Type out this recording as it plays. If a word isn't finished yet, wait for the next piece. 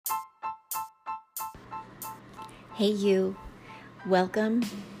Hey, you. Welcome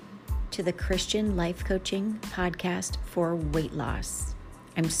to the Christian Life Coaching Podcast for Weight Loss.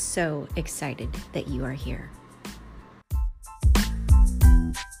 I'm so excited that you are here.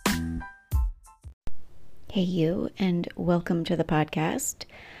 Hey, you, and welcome to the podcast.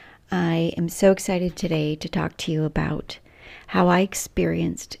 I am so excited today to talk to you about how I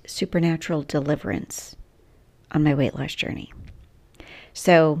experienced supernatural deliverance on my weight loss journey.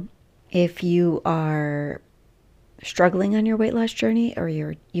 So, if you are struggling on your weight loss journey, or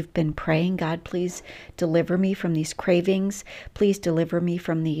you've been praying, God, please deliver me from these cravings. Please deliver me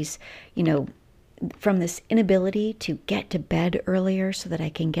from these, from this inability to get to bed earlier so that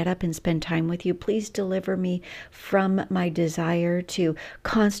I can get up and spend time with you. Please deliver me from my desire to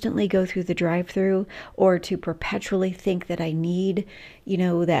constantly go through the drive-thru or to perpetually think that I need,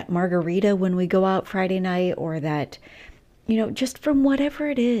 that margarita when we go out Friday night, or that, just from whatever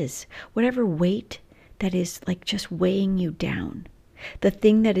it is, whatever weight that is like just weighing you down, the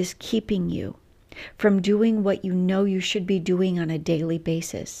thing that is keeping you from doing what you know you should be doing on a daily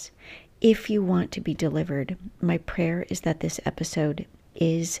basis. If you want to be delivered, my prayer is that this episode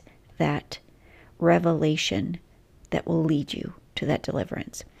is that revelation that will lead you to that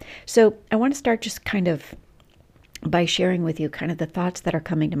deliverance. So I want to start just kind of by sharing with you kind of the thoughts that are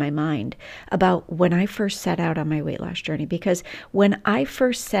coming to my mind about when I first set out on my weight loss journey. Because when I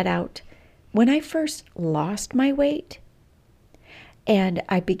first lost my weight and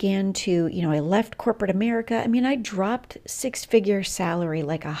I began to, I left corporate America. I dropped six-figure salary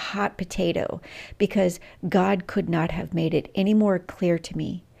like a hot potato because God could not have made it any more clear to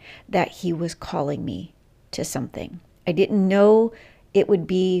me that He was calling me to something. I didn't know it would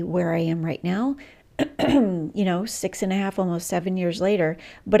be where I am right now, 6.5, almost 7 years later,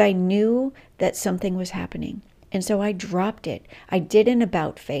 but I knew that something was happening. And so I dropped it. I did an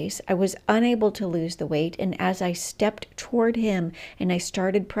about face. I was unable to lose the weight. And as I stepped toward Him and I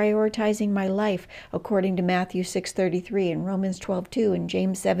started prioritizing my life according to Matthew 6:33 and Romans 12:2 and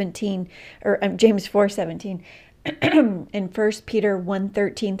James 4:17 and 1 Peter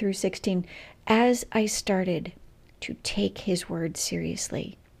 1:13 through 16, as I started to take His word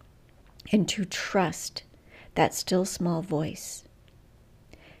seriously and to trust that still small voice,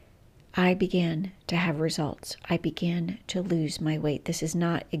 I began to have results. I began to lose my weight. This is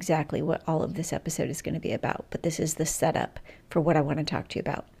not exactly what all of this episode is going to be about, but this is the setup for what I want to talk to you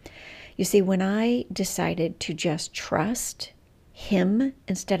about. You see, when I decided to just trust Him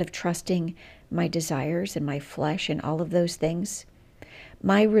instead of trusting my desires and my flesh and all of those things,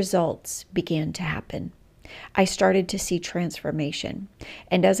 my results began to happen. I started to see transformation.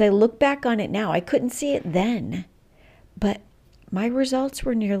 And as I look back on it now, I couldn't see it then, but my results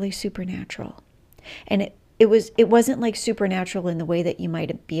were nearly supernatural. And it wasn't like supernatural in the way that you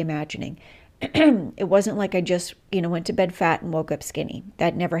might be imagining. It wasn't like I just, went to bed fat and woke up skinny.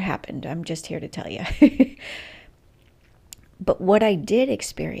 That never happened. I'm just here to tell you. But what I did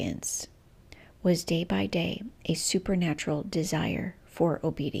experience was day by day a supernatural desire for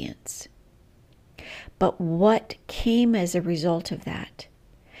obedience. But what came as a result of that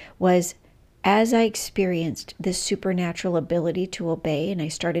was, as I experienced this supernatural ability to obey and I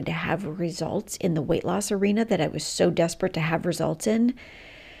started to have results in the weight loss arena that I was so desperate to have results in,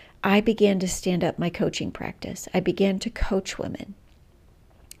 I began to stand up my coaching practice. I began to coach women.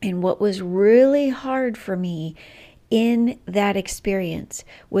 And what was really hard for me in that experience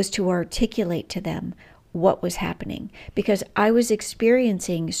was to articulate to them what was happening, because I was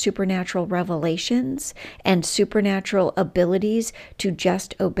experiencing supernatural revelations and supernatural abilities to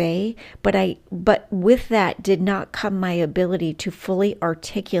just obey, but with that did not come my ability to fully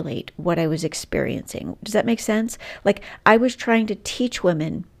articulate what I was experiencing. Does that make sense? Like, I was trying to teach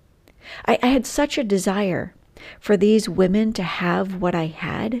women. I had such a desire for these women to have what I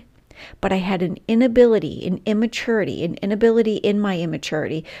had, but I had an inability in my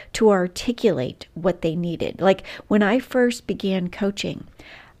immaturity to articulate what they needed. Like, when I first began coaching,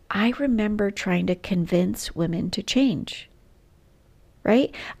 I remember trying to convince women to change,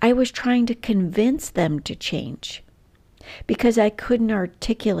 right? I was trying to convince them to change because I couldn't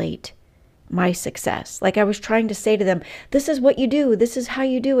articulate my success. Like, I was trying to say to them, this is what you do. This is how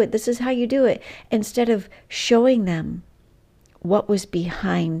you do it. This is how you do it. Instead of showing them what was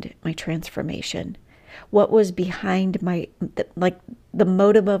behind my transformation, what was behind the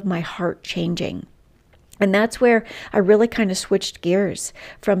motive of my heart changing. And that's where I really kind of switched gears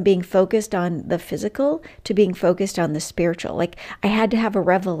from being focused on the physical to being focused on the spiritual. Like I had to have a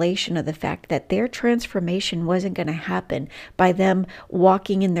revelation of the fact that their transformation wasn't going to happen by them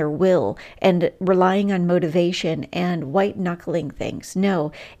walking in their will and relying on motivation and white knuckling things.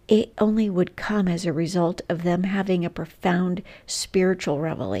 No, it only would come as a result of them having a profound spiritual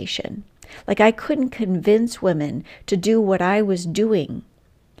revelation. Like I couldn't convince women to do what I was doing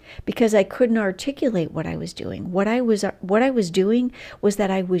because I couldn't articulate what I was doing. What I was doing was that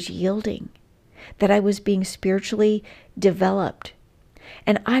I was yielding, that I was being spiritually developed.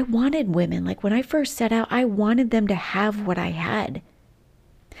 And I wanted women, like when I first set out, I wanted them to have what I had.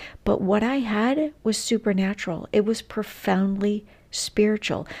 But what I had was supernatural. It was profoundly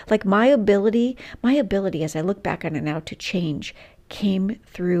spiritual. Like my ability as I look back on it now to change came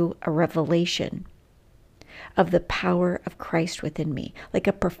through a revelation of the power of Christ within me, like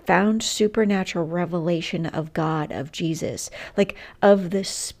a profound supernatural revelation of God, of Jesus, like of the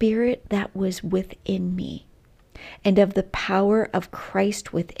Spirit that was within me, and of the power of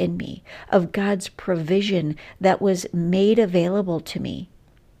Christ within me, of God's provision that was made available to me.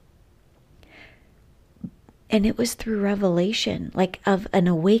 And it was through revelation, like of an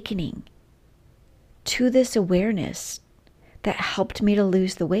awakening to this awareness that helped me to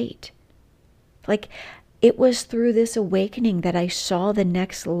lose the weight. Like it was through this awakening that I saw the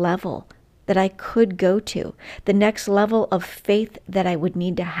next level that I could go to, the next level of faith that I would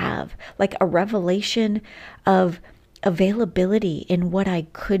need to have, like a revelation of availability in what I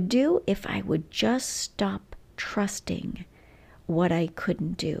could do if I would just stop trusting what I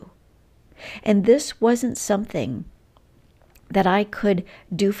couldn't do. And this wasn't something that I could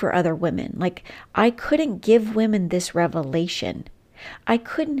do for other women. Like I couldn't give women this revelation. I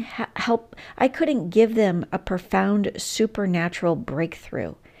couldn't I couldn't give them a profound supernatural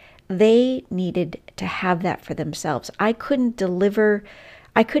breakthrough. They needed to have that for themselves. I couldn't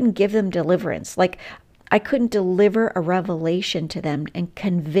give them deliverance. Like I couldn't deliver a revelation to them and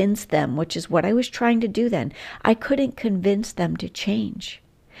convince them, which is what I was trying to do then. I couldn't convince them to change,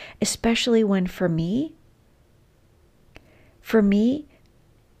 especially when for me,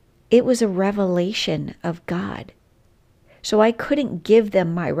 it was a revelation of God. So I couldn't give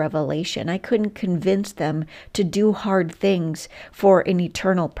them my revelation. I couldn't convince them to do hard things for an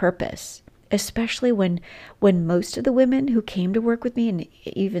eternal purpose, especially when most of the women who came to work with me, and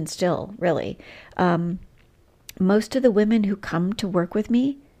even still, really, most of the women who come to work with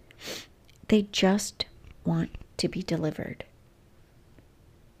me, they just want to be delivered,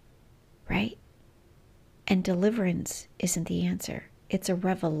 right? And deliverance isn't the answer. It's a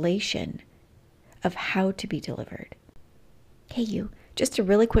revelation of how to be delivered. Hey you, just a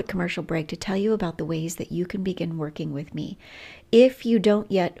really quick commercial break to tell you about the ways that you can begin working with me. If you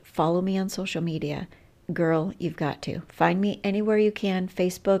don't yet follow me on social media, girl, you've got to. Find me anywhere you can,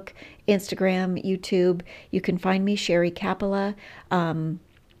 Facebook, Instagram, YouTube. You can find me, Sherry Capella, on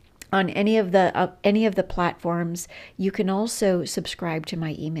any of the platforms. You can also subscribe to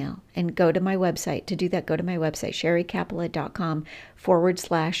my email and go to my website. To do that, go to my website,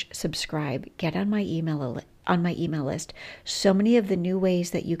 sherrycapella.com/subscribe. Get on my email list. So many of the new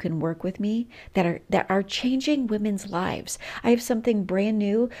ways that you can work with me that are changing women's lives. I have something brand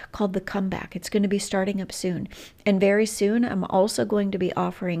new called The Comeback. It's going to be starting up soon. And very soon, I'm going to be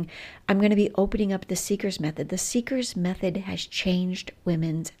opening up the Seeker's Method. The Seeker's Method has changed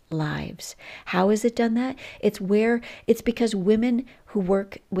women's lives. How has it done that? It's because women who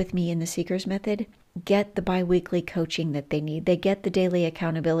work with me in the Seeker's Method get the biweekly coaching that they need. They get the daily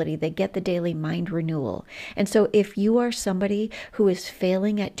accountability. They get the daily mind renewal. And so if you are somebody who is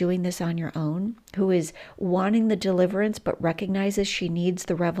failing at doing this on your own, who is wanting the deliverance but recognizes she needs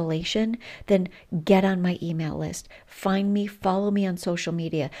the revelation, then get on my email list. Find me, follow me on social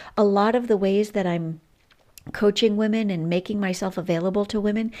media. A lot of the ways that I'm coaching women and making myself available to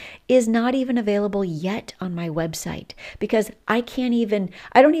women is not even available yet on my website, because I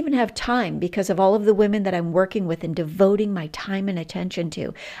don't even have time, because of all of the women that I'm working with and devoting my time and attention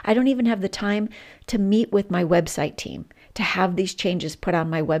to. I don't even have the time to meet with my website team to have these changes put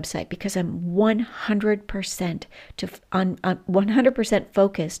on my website, because I'm 100%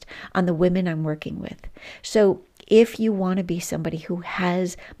 focused on the women I'm working with. So if you want to be somebody who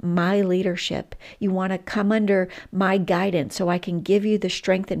has my leadership, you want to come under my guidance so I can give you the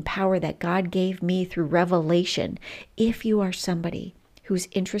strength and power that God gave me through revelation. If you are somebody who's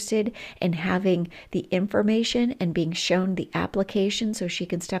interested in having the information and being shown the application so she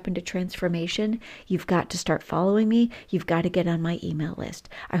can step into transformation, you've got to start following me. You've got to get on my email list.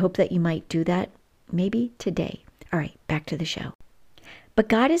 I hope that you might do that maybe today. All right, back to the show. But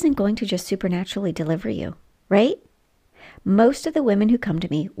God isn't going to just supernaturally deliver you, right? Most of the women who come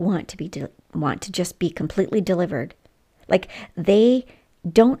to me want to just be completely delivered. Like they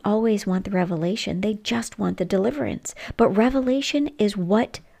don't always want the revelation. They just want the deliverance. But revelation is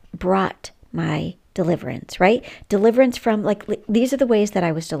what brought my deliverance, right? Deliverance from, like, these are the ways that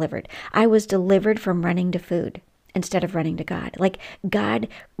I was delivered. I was delivered from running to food instead of running to God. Like God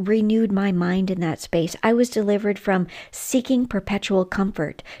renewed my mind in that space. I was delivered from seeking perpetual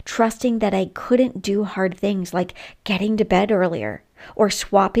comfort, trusting that I couldn't do hard things like getting to bed earlier or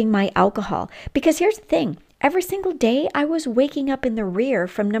swapping my alcohol. Because here's the thing. Every single day, I was waking up in the rear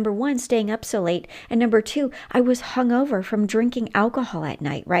from, number one, staying up so late, and number two, I was hungover from drinking alcohol at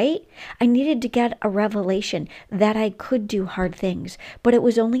night, right? I needed to get a revelation that I could do hard things, but it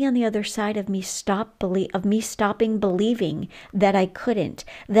was only on the other side of me stopping believing that I couldn't,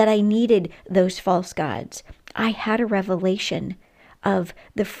 that I needed those false gods. I had a revelation of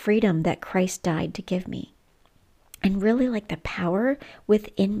the freedom that Christ died to give me, and really like the power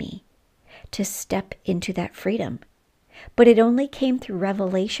within me to step into that freedom. But it only came through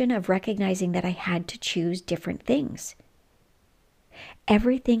revelation of recognizing that I had to choose different things.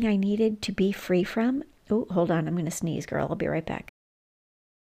 Everything I needed to be free from. Oh, hold on. I'm going to sneeze, girl. I'll be right back.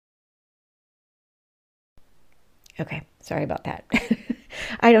 Okay. Sorry about that.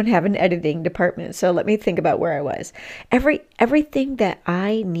 I don't have an editing department, so let me think about where I was. Everything that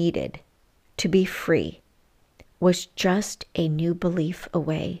I needed to be free was just a new belief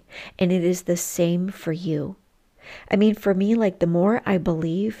away. And it is the same for you. I mean, for me, like the more I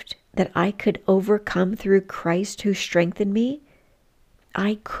believed that I could overcome through Christ who strengthened me,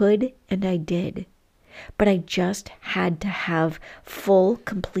 I could and I did. But I just had to have full,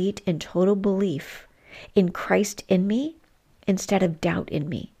 complete, and total belief in Christ in me instead of doubt in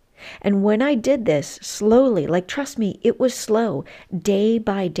me. And when I did this slowly, like trust me, it was slow, day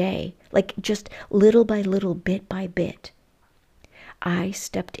by day, like just little by little, bit by bit, I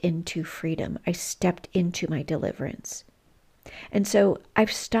stepped into freedom. I stepped into my deliverance. And so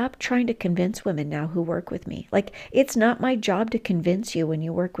I've stopped trying to convince women now who work with me. Like, it's not my job to convince you when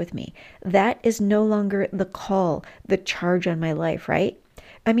you work with me. That is no longer the call, the charge on my life, right?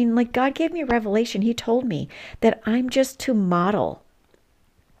 I mean, like God gave me a revelation. He told me that I'm just to model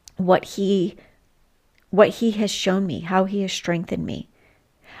what he has shown me, how he has strengthened me.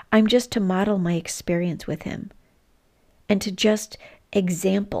 I'm just to model my experience with him and to just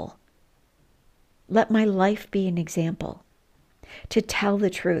example. Let my life be an example. To tell the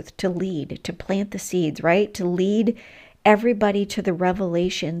truth, to lead, to plant the seeds, right? To lead everybody to the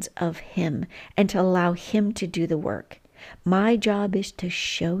revelations of him and to allow him to do the work. My job is to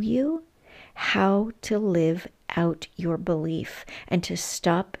show you how to live out your belief and to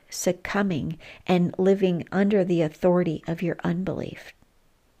stop succumbing and living under the authority of your unbelief.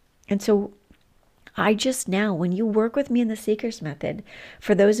 And so I just now, when you work with me in the Seeker's Method,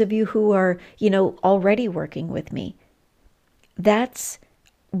 for those of you who are, already working with me, that's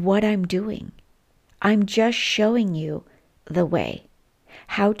what I'm doing. I'm just showing you the way,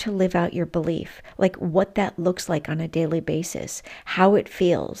 how to live out your belief, like what that looks like on a daily basis, how it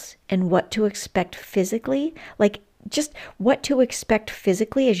feels, and what to expect physically, like just what to expect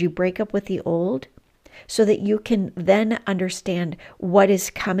physically as you break up with the old, so that you can then understand what is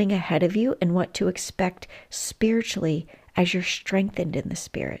coming ahead of you and what to expect spiritually as you're strengthened in the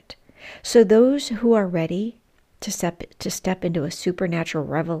Spirit. So those who are ready to step into a supernatural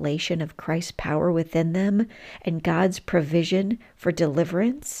revelation of Christ's power within them and God's provision for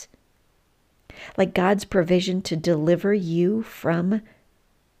deliverance, like God's provision to deliver you from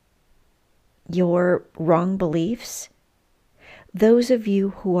your wrong beliefs, those of you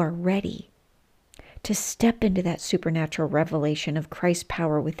who are ready to step into that supernatural revelation of Christ's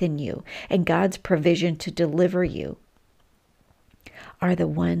power within you and God's provision to deliver you are the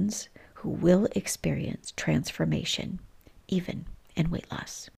ones who will experience transformation, even in weight loss.